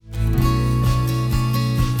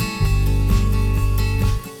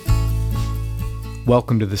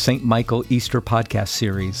Welcome to the St. Michael Easter podcast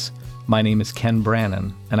series. My name is Ken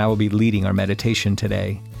Brannon, and I will be leading our meditation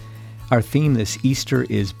today. Our theme this Easter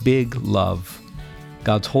is Big Love.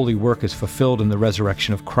 God's holy work is fulfilled in the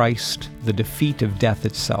resurrection of Christ, the defeat of death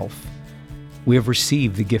itself. We have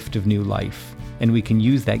received the gift of new life, and we can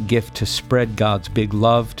use that gift to spread God's big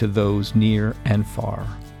love to those near and far.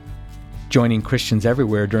 Joining Christians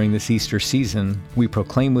everywhere during this Easter season, we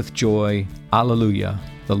proclaim with joy, Alleluia,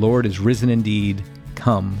 the Lord is risen indeed.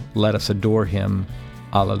 Come, let us adore him.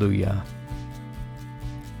 Alleluia.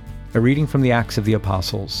 A reading from the Acts of the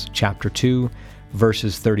Apostles, chapter 2,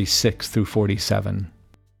 verses 36 through 47.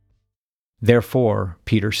 Therefore,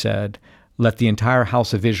 Peter said, let the entire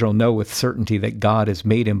house of Israel know with certainty that God has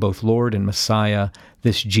made him both Lord and Messiah,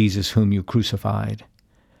 this Jesus whom you crucified.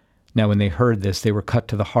 Now when they heard this, they were cut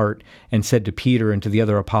to the heart, and said to Peter and to the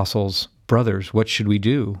other apostles, Brothers, what should we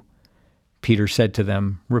do? Peter said to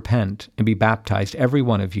them, Repent, and be baptized, every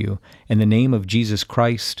one of you, in the name of Jesus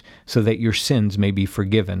Christ, so that your sins may be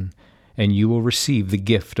forgiven, and you will receive the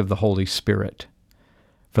gift of the Holy Spirit.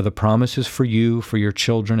 For the promise is for you, for your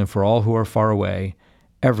children, and for all who are far away,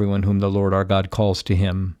 everyone whom the Lord our God calls to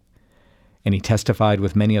him. And he testified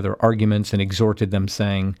with many other arguments and exhorted them,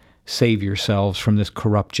 saying, Save yourselves from this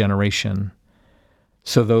corrupt generation.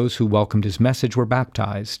 So those who welcomed his message were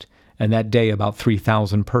baptized, and that day about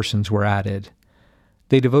 3,000 persons were added.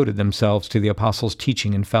 They devoted themselves to the apostles'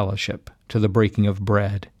 teaching and fellowship, to the breaking of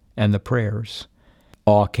bread, and the prayers.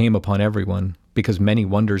 Awe came upon everyone, because many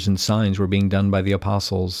wonders and signs were being done by the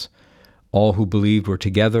apostles. All who believed were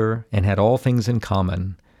together and had all things in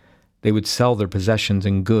common. They would sell their possessions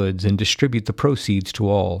and goods and distribute the proceeds to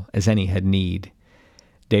all, as any had need.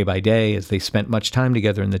 Day by day, as they spent much time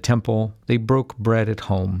together in the temple, they broke bread at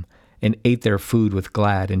home, and ate their food with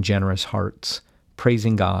glad and generous hearts,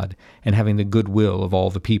 praising God and having the good will of all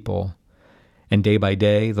the people. And day by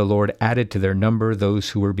day the Lord added to their number those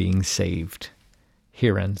who were being saved.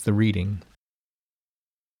 Here ends the reading.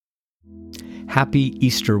 Happy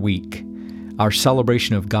Easter week. Our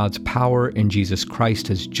celebration of God's power in Jesus Christ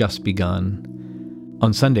has just begun.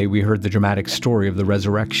 On Sunday we heard the dramatic story of the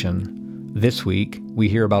resurrection. This week we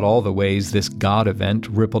hear about all the ways this God event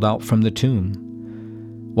rippled out from the tomb.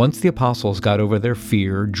 Once the apostles got over their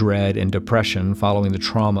fear, dread, and depression following the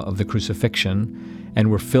trauma of the crucifixion, and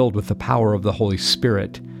were filled with the power of the Holy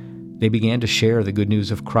Spirit, they began to share the good news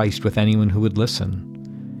of Christ with anyone who would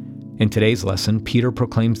listen. In today's lesson, Peter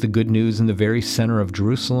proclaims the good news in the very center of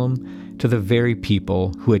Jerusalem to the very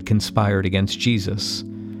people who had conspired against Jesus.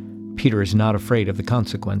 Peter is not afraid of the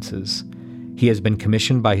consequences. He has been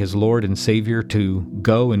commissioned by his Lord and Savior to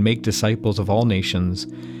go and make disciples of all nations,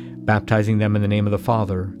 baptizing them in the name of the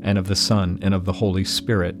Father, and of the Son, and of the Holy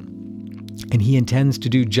Spirit. And he intends to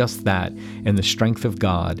do just that in the strength of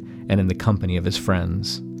God and in the company of his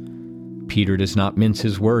friends. Peter does not mince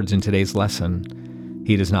his words in today's lesson.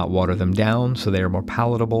 He does not water them down so they are more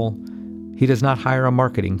palatable. He does not hire a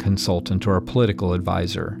marketing consultant or a political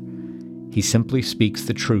advisor. He simply speaks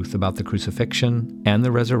the truth about the crucifixion and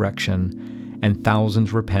the resurrection, and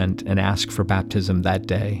thousands repent and ask for baptism that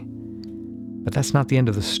day. But that's not the end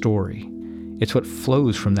of the story. It's what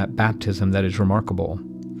flows from that baptism that is remarkable.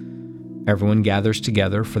 Everyone gathers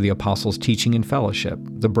together for the apostles' teaching and fellowship,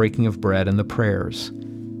 the breaking of bread and the prayers.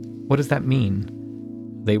 What does that mean?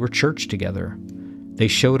 They were church together. They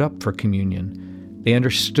showed up for communion. They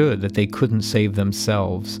understood that they couldn't save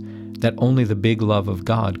themselves, that only the big love of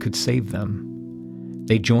God could save them.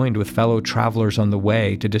 They joined with fellow travelers on the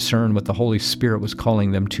way to discern what the Holy Spirit was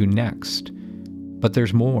calling them to next. But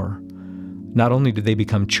there's more. Not only did they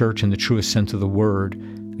become church in the truest sense of the word,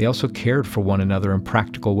 they also cared for one another in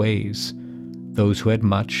practical ways. Those who had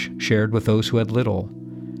much shared with those who had little.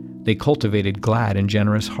 They cultivated glad and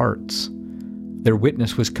generous hearts. Their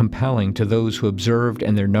witness was compelling to those who observed,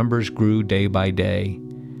 and their numbers grew day by day.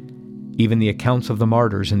 Even the accounts of the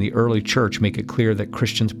martyrs in the early church make it clear that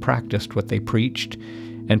Christians practiced what they preached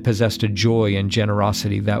and possessed a joy and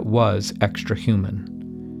generosity that was extra-human.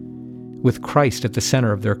 With Christ at the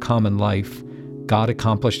center of their common life, God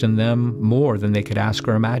accomplished in them more than they could ask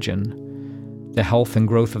or imagine. The health and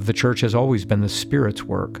growth of the church has always been the Spirit's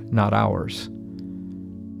work, not ours.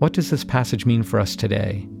 What does this passage mean for us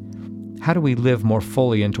today? How do we live more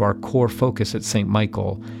fully into our core focus at St.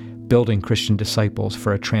 Michael, building Christian disciples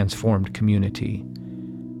for a transformed community?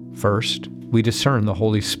 First, we discern the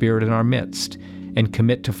Holy Spirit in our midst and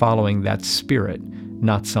commit to following that Spirit,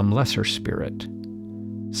 not some lesser spirit.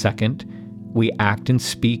 Second, we act and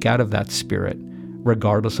speak out of that Spirit,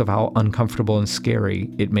 regardless of how uncomfortable and scary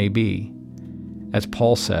it may be. As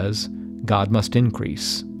Paul says, God must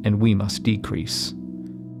increase and we must decrease.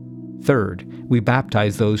 Third, we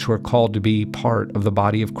baptize those who are called to be part of the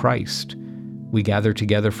body of Christ. We gather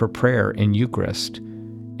together for prayer in Eucharist,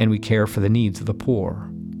 and we care for the needs of the poor.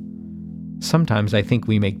 Sometimes I think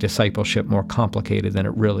we make discipleship more complicated than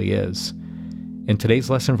it really is. In today's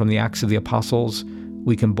lesson from the Acts of the Apostles,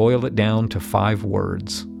 we can boil it down to 5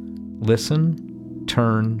 words: listen,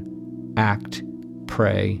 turn, act,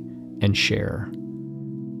 pray, and share.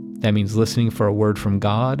 That means listening for a word from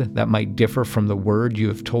God that might differ from the word you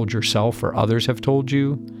have told yourself or others have told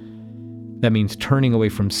you. That means turning away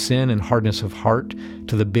from sin and hardness of heart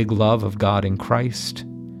to the big love of God in Christ.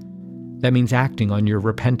 That means acting on your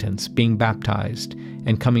repentance, being baptized,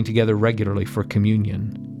 and coming together regularly for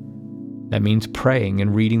communion. That means praying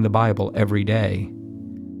and reading the Bible every day.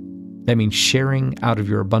 That means sharing out of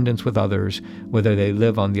your abundance with others, whether they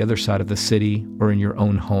live on the other side of the city or in your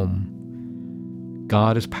own home.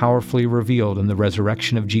 God is powerfully revealed in the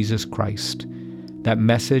resurrection of Jesus Christ. That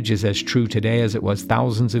message is as true today as it was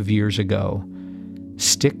thousands of years ago.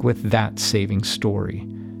 Stick with that saving story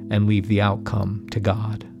and leave the outcome to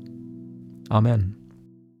God. Amen.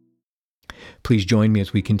 Please join me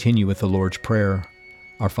as we continue with the Lord's Prayer.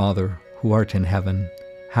 Our Father, who art in heaven,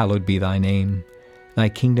 hallowed be thy name. Thy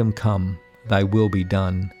kingdom come, thy will be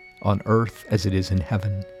done, on earth as it is in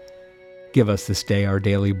heaven. Give us this day our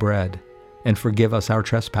daily bread, and forgive us our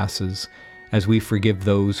trespasses, as we forgive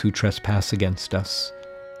those who trespass against us.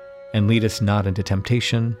 And lead us not into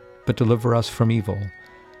temptation, but deliver us from evil.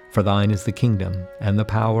 For thine is the kingdom, and the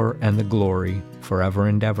power, and the glory, forever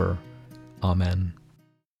and ever. Amen.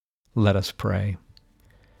 Let us pray.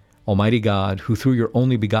 Almighty God, who through your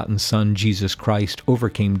only begotten Son, Jesus Christ,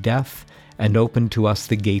 overcame death and opened to us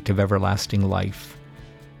the gate of everlasting life,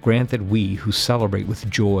 grant that we who celebrate with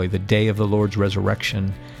joy the day of the Lord's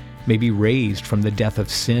resurrection may be raised from the death of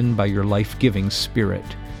sin by your life-giving Spirit.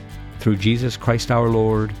 Through Jesus Christ our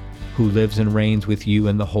Lord, who lives and reigns with you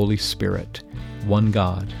in the Holy Spirit, one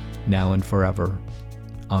God, now and forever.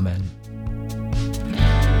 Amen.